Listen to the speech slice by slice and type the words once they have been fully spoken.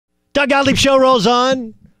Doug Gottlieb Show rolls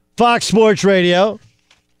on Fox Sports Radio.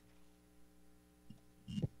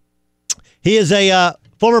 He is a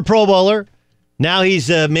former Pro Bowler. Now he's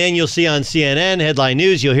a man you'll see on CNN, Headline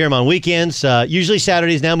News. You'll hear him on weekends, usually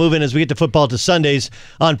Saturdays, now moving as we get to football to Sundays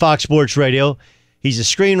on Fox Sports Radio. He's a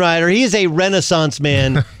screenwriter. He is a renaissance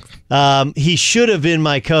man. He should have been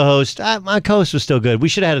my co-host. My co-host was still good. We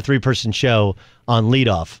should have had a 3-person show on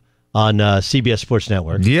Leadoff on CBS Sports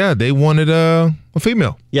Network. Yeah, they wanted a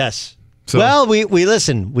female. Yes. So. Well, we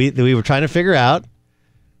listened. We were trying to figure out,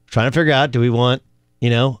 do we want,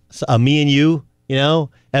 a me and you,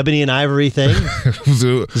 Ebony and Ivory thing?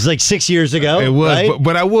 It was like 6 years ago. It was, right?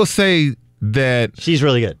 but I will say that she's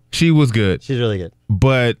really good. She was good. She's really good.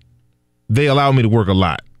 But they allowed me to work a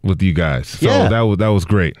lot with you guys. So yeah. that was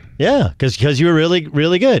great. Yeah, because you were really,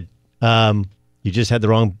 really good. You just had the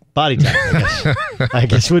wrong body type, I guess. I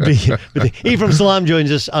guess would be. Ephraim Salaam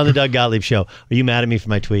joins us on the Doug Gottlieb Show. Are you mad at me for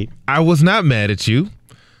my tweet? I was not mad at you.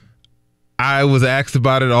 I was asked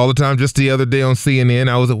about it all the time. Just the other day on CNN,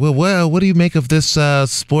 I was like, well, what do you make of this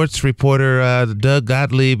sports reporter, Doug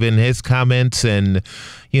Gottlieb, and his comments? And,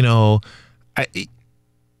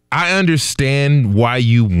 I understand why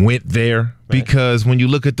you went there, right? Because when you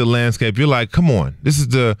look at the landscape, you're like, come on, this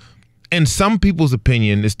is in some people's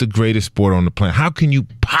opinion, it's the greatest sport on the planet. How can you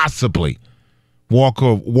possibly walk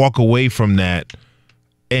away from that?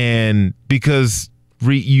 And because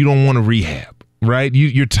you don't want to rehab. Right?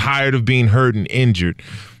 You're tired of being hurt and injured.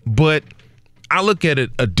 But I look at it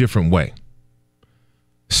a different way.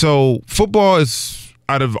 So football is,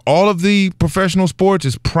 out of all of the professional sports,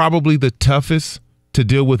 is probably the toughest to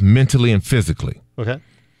deal with mentally and physically. Okay.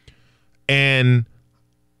 And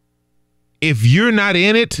if you're not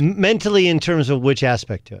in it. Mentally in terms of which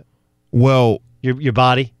aspect to it? Well. Your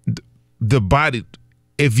body? The body.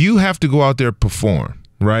 If you have to go out there and perform,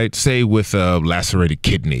 right? Say with a lacerated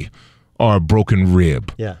kidney or a broken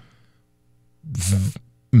rib. Yeah.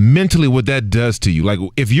 Mentally, what that does to you. Like,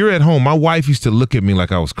 if you're at home, my wife used to look at me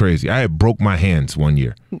like I was crazy. I had broke my hands one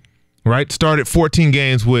year, right? Started 14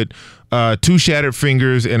 games with 2 shattered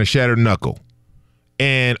fingers and a shattered knuckle.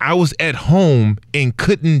 And I was at home and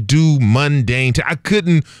couldn't do mundane. I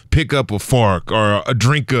couldn't pick up a fork or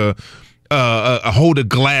drink hold a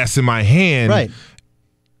glass in my hand. Right.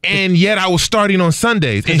 And yet I was starting on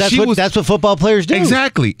Sundays. And that's what football players do.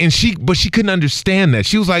 Exactly. But she couldn't understand that.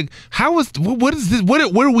 She was like, what is this? What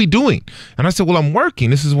are we doing? And I said, well, I'm working.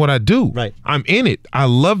 This is what I do. Right. I'm in it. I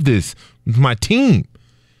love this. It's my team.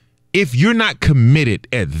 If you're not committed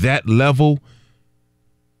at that level,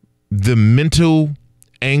 the mental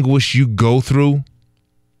anguish you go through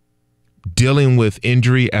dealing with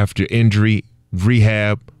injury after injury,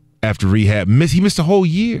 rehab after rehab, he missed a whole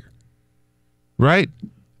year. Right?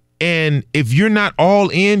 And if you're not all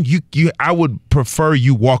in, I would prefer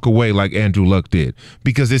you walk away like Andrew Luck did,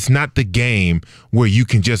 because it's not the game where you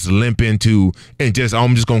can just limp into and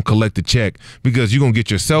I'm just going to collect the check, because you're going to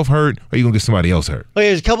get yourself hurt or you're going to get somebody else hurt. Okay,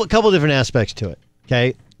 there's a couple different aspects to it.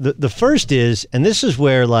 Okay, the first is, and this is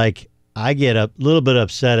where I get a little bit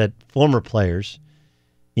upset at former players,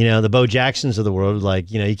 the Bo Jacksons of the world.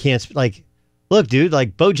 You can't look,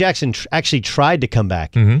 dude. Bo Jackson actually tried to come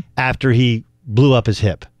back after he blew up his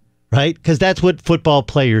hip. Right? Because that's what football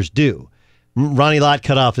players do. Ronnie Lott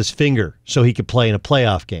cut off his finger so he could play in a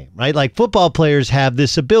playoff game, right? Football players have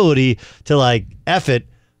this ability to F it,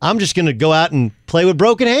 I'm just going to go out and play with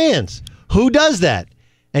broken hands. Who does that?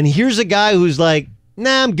 And here's a guy who's like,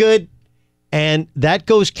 nah, I'm good. And that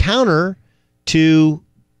goes counter to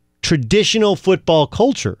traditional football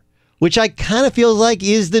culture, which I kind of feel like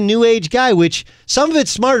is the new age guy, which some of it's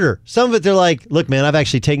smarter. Some of it, they're like, look, man, I've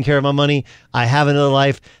actually taken care of my money. I have another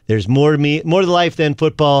life. There's more to me, more to the life than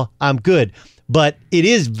football. I'm good. But it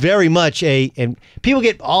is very much and people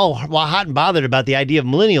get all hot and bothered about the idea of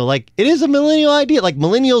millennial. It is a millennial idea.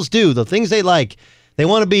 Millennials do the things they like. They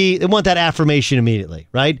want that affirmation immediately,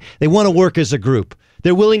 right? They want to work as a group.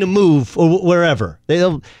 They're willing to move or wherever.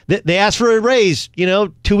 They ask for a raise,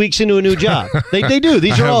 2 weeks into a new job. They do.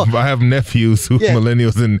 These are all. I have nephews who are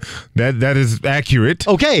millennials, and that is accurate.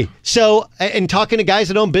 Okay, so and talking to guys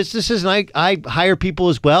that own businesses, and I hire people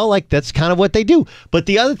as well. That's kind of what they do. But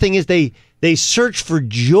the other thing is they search for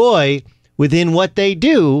joy within what they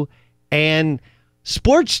do, and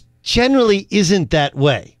sports generally isn't that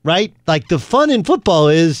way, right? The fun in football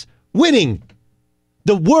is winning.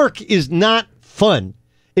 The work is not fun.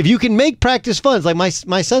 If you can make practice fun, it's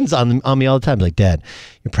my son's on me all the time. Dad,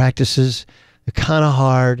 your practices, they're kind of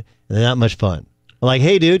hard and they're not much fun. I'm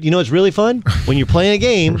hey, dude, what's really fun? When you're playing a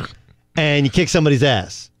game and you kick somebody's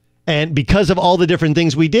ass. And because of all the different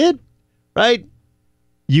things we did, right?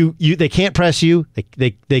 They can't press you.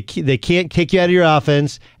 They can't kick you out of your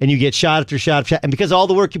offense, and you get shot after shot after shot. And because of all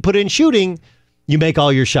the work you put in shooting, you make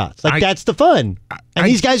all your shots. That's the fun. And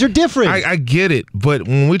these guys are different. I get it, but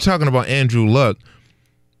when we're talking about Andrew Luck,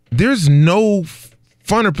 there's no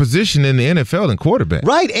funner position in the NFL than quarterback.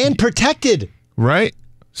 Right, and protected. Right?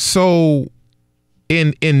 So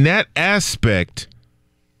in that aspect,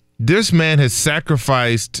 this man has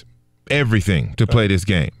sacrificed everything to play this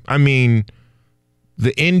game. I mean,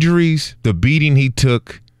 the injuries, the beating he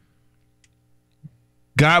took,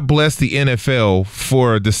 God bless the NFL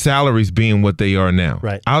for the salaries being what they are now.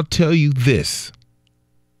 Right. I'll tell you this,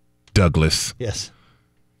 Douglas. Yes.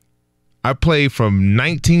 I played from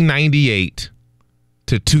 1998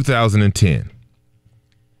 to 2010.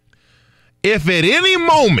 If at any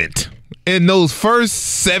moment in those first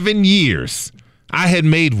 7 years I had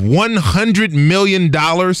made $100 million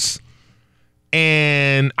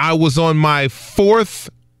and I was on my 4th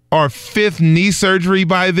or 5th knee surgery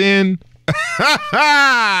by then,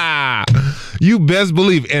 you best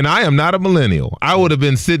believe, and I am not a millennial, I would have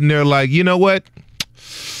been sitting there like, you know what?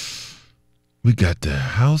 We got the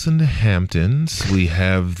house in the Hamptons. We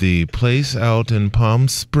have the place out in Palm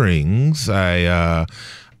Springs. I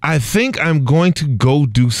think I'm going to go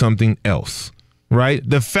do something else, right?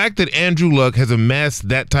 The fact that Andrew Luck has amassed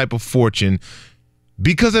that type of fortune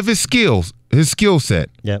because of his skills, his skill set,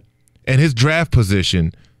 yep, and his draft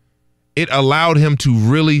position, it allowed him to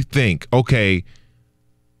really think, okay,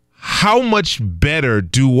 how much better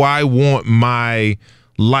do I want my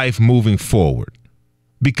life moving forward?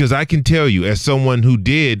 Because I can tell you, as someone who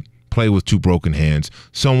did play with 2 broken hands,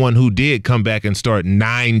 someone who did come back and start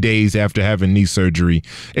 9 days after having knee surgery,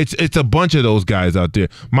 it's a bunch of those guys out there.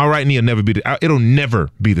 My right knee will never be it'll never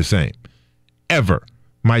be the same, ever.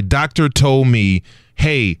 My doctor told me,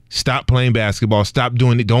 hey, stop playing basketball, stop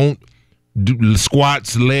doing it, don't do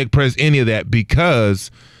squats, leg press, any of that,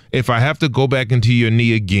 because if I have to go back into your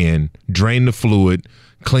knee again, drain the fluid,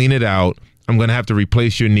 clean it out, I'm going to have to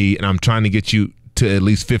replace your knee, and I'm trying to get you to at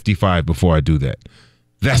least 55 before I do that.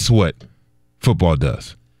 That's what football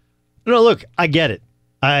does. No, look, I get it.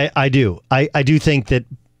 I do. I do think that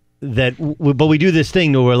but we do this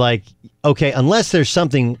thing where we're like, okay, unless there's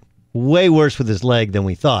something way worse with his leg than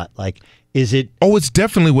we thought. Like, is it? Oh, it's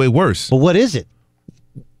definitely way worse. But what is it?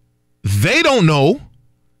 They don't know.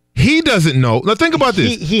 He doesn't know. Now think about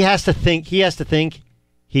this. He has to think. He has to think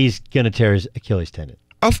he's going to tear his Achilles tendon.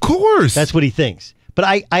 Of course. That's what he thinks. But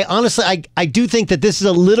I honestly, I do think that this is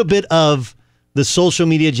a little bit of the social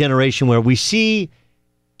media generation where we see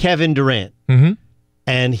Kevin Durant,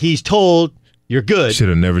 and he's told, you're good. Should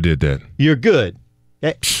have never did that. You're good.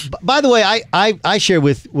 By the way, I share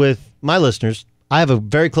with my listeners, I have a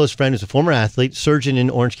very close friend who's a former athlete, surgeon in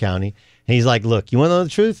Orange County, and he's like, look, you want to know the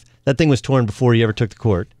truth? That thing was torn before he ever took the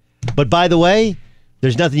court. But by the way,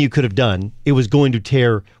 there's nothing you could have done. It was going to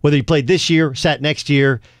tear, whether you played this year, sat next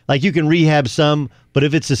year. Like, you can rehab some, but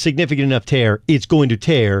if it's a significant enough tear, it's going to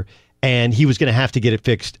tear, and he was going to have to get it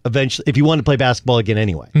fixed eventually if he wanted to play basketball again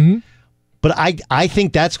anyway. But I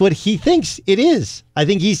think that's what he thinks it is. I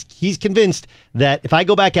think he's convinced that if I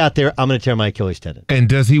go back out there, I'm going to tear my Achilles tendon. And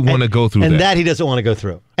does he want to go through that? And that he doesn't want to go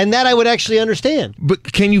through. And that I would actually understand.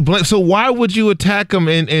 But can you blame? So why would you attack him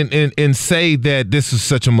and say that this is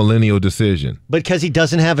such a millennial decision? Because he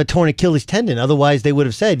doesn't have a torn Achilles tendon. Otherwise, they would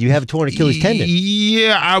have said, you have a torn Achilles tendon.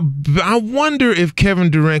 Yeah, I wonder if Kevin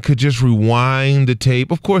Durant could just rewind the tape.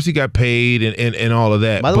 Of course, he got paid and all of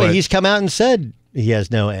that. By the way, he's come out and said he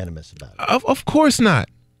has no animus about it. Of course not.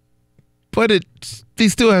 But he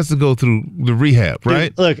still has to go through the rehab,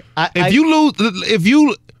 right? Dude,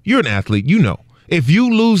 look, you're an athlete, you know. If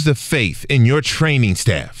you lose the faith in your training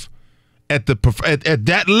staff at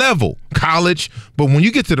that level, college, but when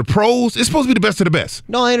you get to the pros, it's supposed to be the best of the best.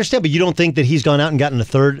 No, I understand, but you don't think that he's gone out and gotten a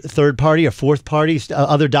third party or fourth party,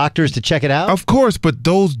 other doctors to check it out? Of course, but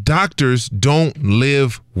those doctors don't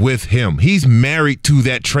live with him. He's married to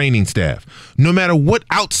that training staff. No matter what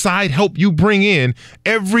outside help you bring in,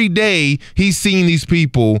 every day he's seeing these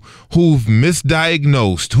people who've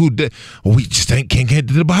misdiagnosed, we just can't get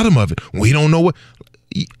to the bottom of it. We don't know what.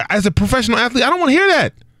 As a professional athlete, I don't want to hear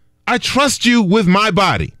that. I trust you with my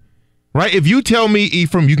body, right? If you tell me,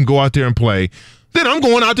 Ephraim, you can go out there and play, then I'm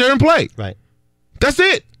going out there and play. Right. That's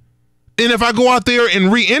it. And if I go out there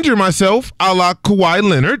and re-injure myself, a la Kawhi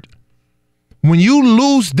Leonard, when you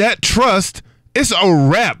lose that trust, it's a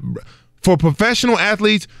wrap. For professional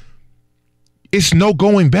athletes, it's no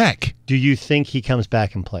going back. Do you think he comes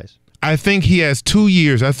back and plays? I think he has 2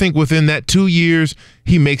 years. I think within that 2 years,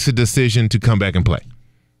 he makes a decision to come back and play.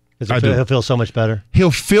 He'll feel so much better.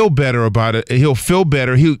 He'll feel better about it. He'll feel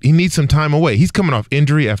better. He needs some time away. He's coming off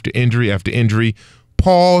injury after injury after injury.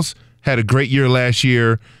 Paul's had a great year last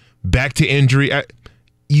year. Back to injury.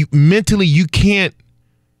 Mentally, you can't.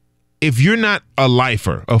 If you're not a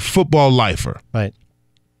lifer, a football lifer, right,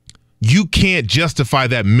 you can't justify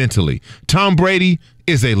that mentally. Tom Brady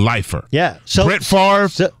is a lifer. Yeah. Brett Favre,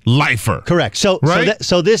 lifer. Correct. Right?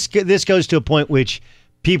 So this goes to a point which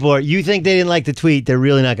people are. You think they didn't like the tweet? They're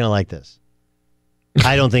really not going to like this.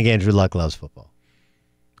 I don't think Andrew Luck loves football.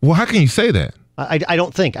 Well, how can you say that? I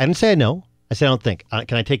don't think. I didn't say no. I said I don't think.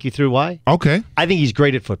 Can I take you through why? Okay. I think he's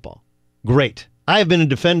great at football. Great. I have been a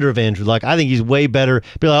defender of Andrew Luck. I think he's way better.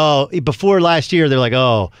 Be like, oh, before last year, they're like,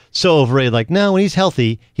 oh, so overrated. Like, no, when he's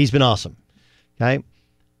healthy, he's been awesome. Okay?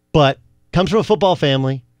 But comes from a football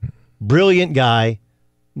family, brilliant guy,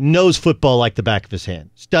 knows football like the back of his hand,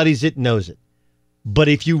 studies it, knows it. But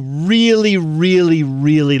if you really, really,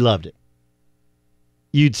 really loved it,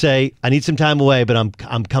 you'd say, I need some time away, but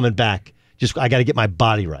I'm coming back. Just I got to get my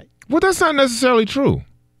body right. Well, that's not necessarily true.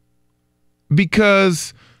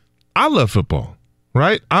 Because I love football,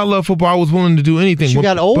 right? I love football. I was willing to do anything. But you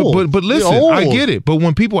got old. But listen, I get it. But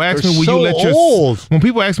when people ask me, will you let your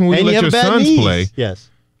sons play? Yes.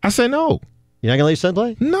 I say no. You're not gonna let your son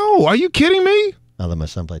play? No. Are you kidding me? I'll let my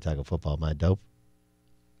son play tackle football. Am I dope?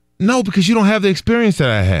 No, because you don't have the experience that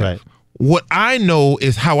I have. Right. What I know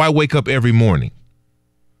is how I wake up every morning.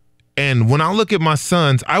 And when I look at my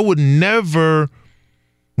sons, I would never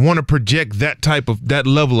want to project that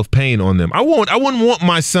level of pain on them. I wouldn't want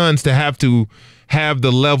my sons to have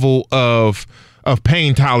the level of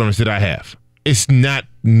pain tolerance that I have. It's not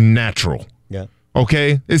natural. Yeah.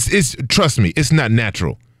 Okay? It's trust me, it's not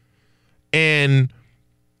natural. And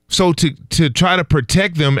so to try to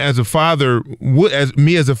protect them as a father,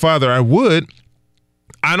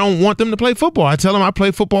 I don't want them to play football. I tell them I play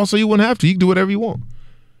football so you wouldn't have to. You can do whatever you want.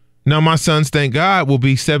 Now my sons, thank God, will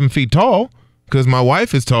be 7 feet tall. Because my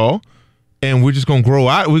wife is tall, and we're just gonna grow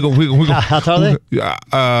out. How tall are they?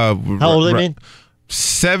 How old are they?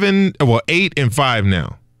 8 and 5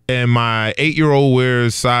 now. And my 8-year-old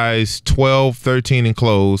wears size 12, 13 in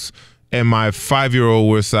clothes, and my 5-year-old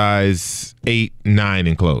wears size 8, 9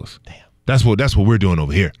 in clothes. Damn. That's what we're doing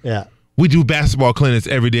over here. Yeah. We do basketball clinics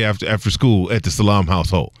every day after school at the Salaam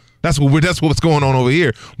household. That's what's going on over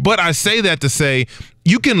here. But I say that to say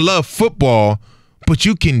you can love football, but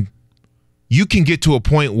you can get to a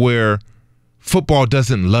point where football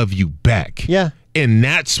doesn't love you back. Yeah. And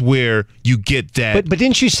that's where you get that. But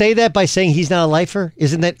didn't you say that by saying he's not a lifer?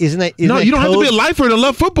 Isn't that no, you don't have to be a lifer to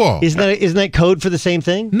love football. Isn't that code for the same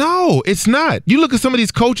thing? No, it's not. You look at some of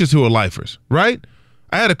these coaches who are lifers, right?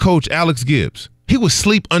 I had a coach, Alex Gibbs. He would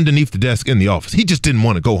sleep underneath the desk in the office. He just didn't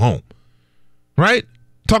want to go home. Right?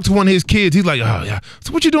 Talk to one of his kids. He's like, oh, yeah.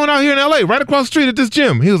 So what you doing out here in L.A., right across the street at this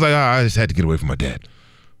gym? He was like, oh, I just had to get away from my dad.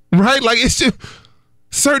 Right? Like, it's just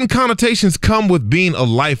certain connotations come with being a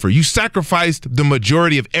lifer. You sacrificed the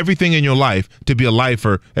majority of everything in your life to be a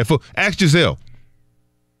lifer. Ask Giselle.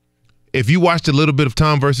 If you watched a little bit of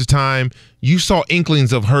Tom versus Time, you saw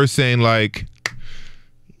inklings of her saying, like,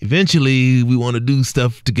 eventually we want to do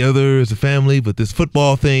stuff together as a family, but this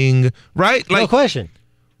football thing, right? Like, no question.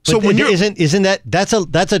 So but when isn't that's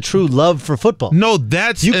a true love for football? No,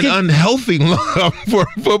 that's an unhealthy love for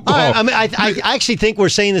football. I actually think we're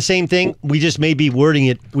saying the same thing. We just may be wording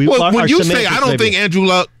it. When you say I don't think Andrew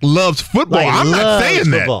Luck loves football, I'm not saying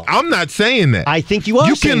that. I'm not saying that. I think you are.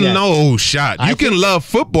 You can You can love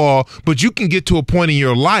football, but you can get to a point in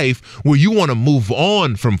your life where you want to move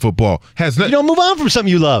on from football. You don't move on from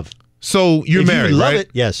something you love. So you're married, you love right? It,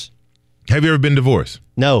 yes. Have you ever been divorced?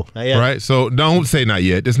 No, not yet. Right? So don't say not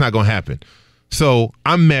yet. It's not going to happen. So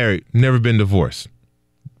I'm married, never been divorced.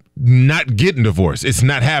 Not getting divorced. It's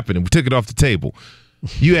not happening. We took it off the table.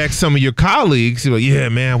 You ask some of your colleagues, you're like, yeah,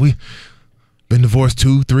 man, we been divorced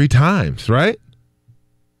 2-3 times, right?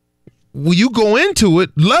 Well, you go into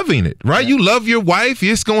it loving it, right? Yeah. You love your wife.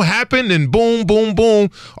 It's going to happen, and boom, boom, boom.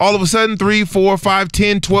 All of a sudden, 3, 4, 5,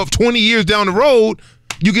 10, 12, 20 years down the road,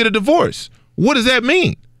 you get a divorce. What does that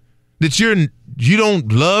mean? That you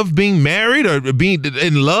don't love being married or being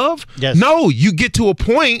in love? Yes. No, you get to a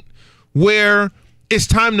point where it's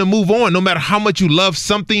time to move on. No matter how much you love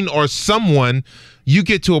something or someone, you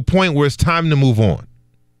get to a point where it's time to move on.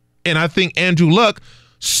 And I think Andrew Luck,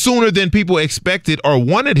 sooner than people expected or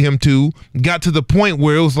wanted him to, got to the point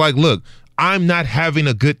where it was like, look, I'm not having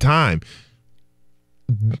a good time.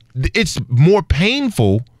 It's more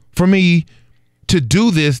painful for me to do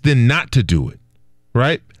this than not to do it,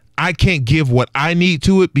 right? I can't give what I need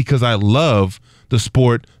to it because I love the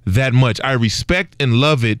sport that much. I respect and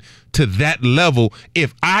love it to that level.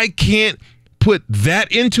 If I can't put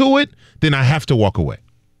that into it, then I have to walk away.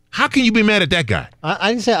 How can you be mad at that guy?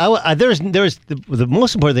 I didn't say there's the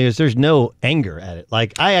most important thing is there's no anger at it.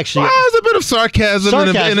 Like I actually, there's a bit of sarcasm.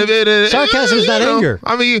 Sarcasm is not anger.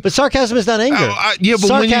 I mean, but sarcasm is not anger. Yeah, but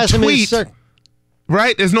sarcasm when you tweet,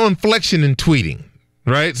 right? There's no inflection in tweeting.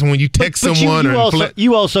 Right, so when you text someone,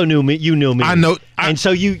 you also knew me. You knew me. I know, and so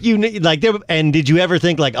you like there. And did you ever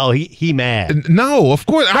think like, oh, he mad? No, of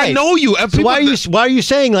course, right. I know you. So why are you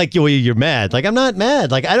saying like you're mad? Like I'm not mad.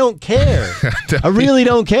 Like I don't care. I really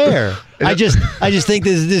don't care. I just think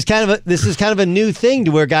this is kind of a new thing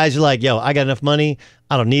to where guys are like, yo, I got enough money.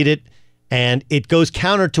 I don't need it. And it goes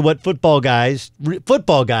counter to what football guys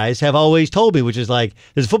have always told me, which is like,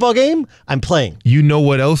 there's a football game, I'm playing. You know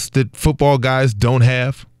what else that football guys don't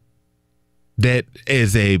have? That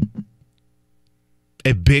is a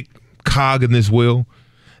big cog in this wheel.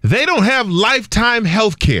 They don't have lifetime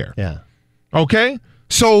health care. Yeah. Okay?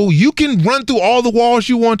 So you can run through all the walls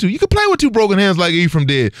you want to. You can play with 2 broken hands like Ephraim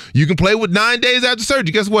did. You can play with 9 days after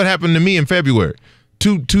surgery. Guess what happened to me in February,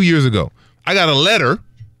 2 years ago? I got a letter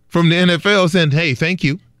from the NFL saying, hey, thank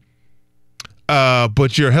you,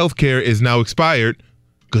 but your health care is now expired.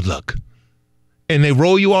 Good luck. And they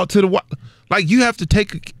roll you out to the like you have to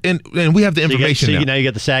take and we have the information now. You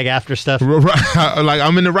get the SAG after stuff. Right. Like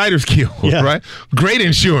I'm in the writer's guild, yeah. Right? Great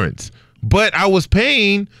insurance. But I was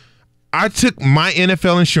paying, I took my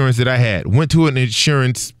NFL insurance that I had, went to an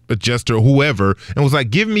insurance adjuster or whoever, and was like,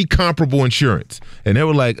 give me comparable insurance. And they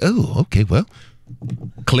were like, oh, okay, well.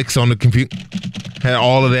 Clicks on the computer, had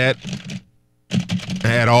all of that,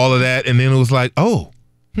 and then it was like, oh,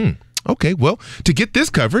 okay, well, to get this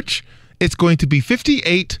coverage, it's going to be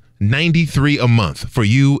 $58.93 a month for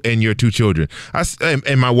you and your 2 children.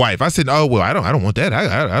 And my wife. I said, oh well, I don't want that.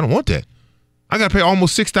 I don't want that. I got to pay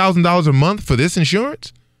almost $6,000 a month for this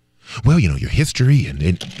insurance. Well, you know your history, and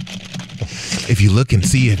if you look and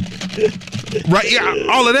see it, right? Yeah,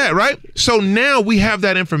 all of that, right? So now we have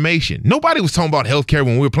that information. Nobody was talking about healthcare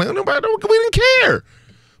when we were playing. We didn't care.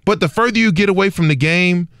 But the further you get away from the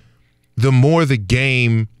game, the more the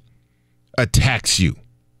game attacks you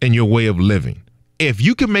and your way of living. If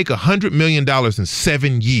you can make $100 million in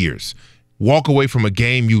 7 years, walk away from a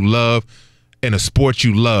game you love and a sport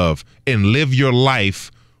you love, and live your life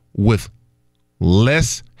with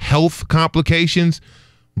less health complications,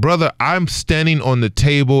 brother, I'm standing on the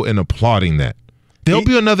table and applauding that. There'll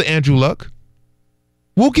be another Andrew Luck.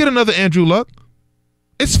 We'll get another Andrew Luck.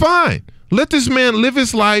 It's fine. Let this man live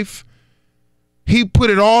his life. He put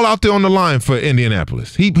it all out there on the line for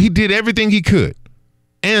Indianapolis. He did everything he could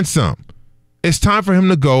and some. It's time for him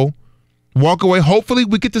to go, walk away. Hopefully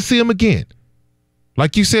we get to see him again.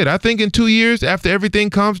 Like you said, I think in 2 years, after everything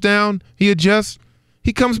calms down, he adjusts,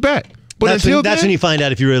 he comes back. But that's when you find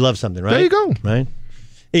out if you really love something, right? There you go. Right.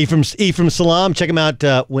 Ephraim Salaam, check him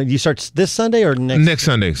out when you start this Sunday or next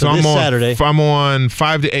Sunday. So I'm on Saturday. I'm on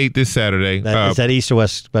 5 to 8 this Saturday. Is that East or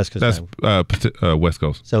West Coast? That's West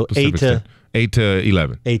Coast. So Pacific 8 to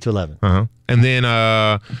 11. 8 to 11. And then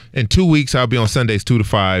in 2 weeks I'll be on Sundays 2 to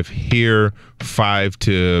 5 here, 5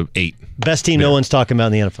 to 8. Best team no one's talking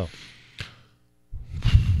about in the NFL.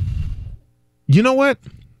 You know what?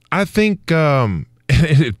 I think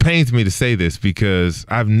it pains me to say this because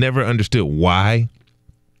I've never understood why,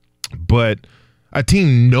 but a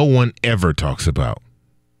team no one ever talks about,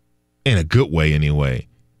 in a good way anyway,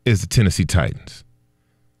 is the Tennessee Titans.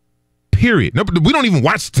 Period. No, we don't even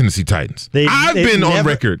watch the Tennessee Titans. I've been on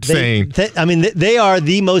record saying. They are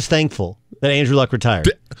the most thankful that Andrew Luck retired.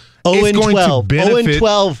 0-12.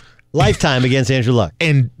 0-12 lifetime against Andrew Luck.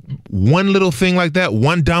 And one little thing like that,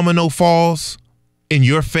 one domino falls in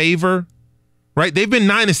your favor. Right, they've been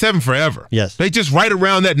 9-7 forever. Yes, they just right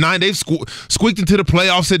around that 9. They've squeaked into the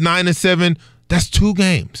playoffs at 9-7. That's 2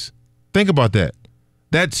 games. Think about that.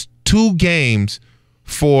 That's 2 games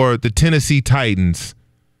for the Tennessee Titans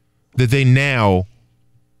that they now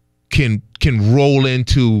can roll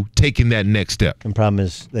into taking that next step. And problem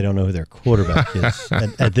is they don't know who their quarterback is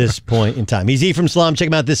at this point in time. He's Ephraim Salaam. Check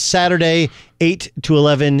him out this Saturday, 8 to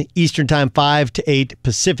 11 Eastern Time, 5 to 8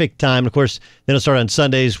 Pacific Time. And of course, then it'll start on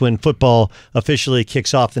Sundays when football officially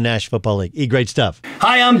kicks off the National Football League. Great stuff.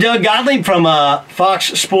 Hi, I'm Doug Gottlieb from Fox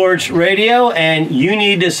Sports Radio, and you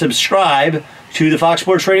need to subscribe to the Fox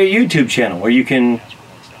Sports Radio YouTube channel where you can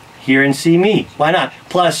hear and see me. Why not?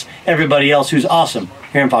 Plus everybody else who's awesome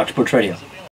here in Fox Sports Radio.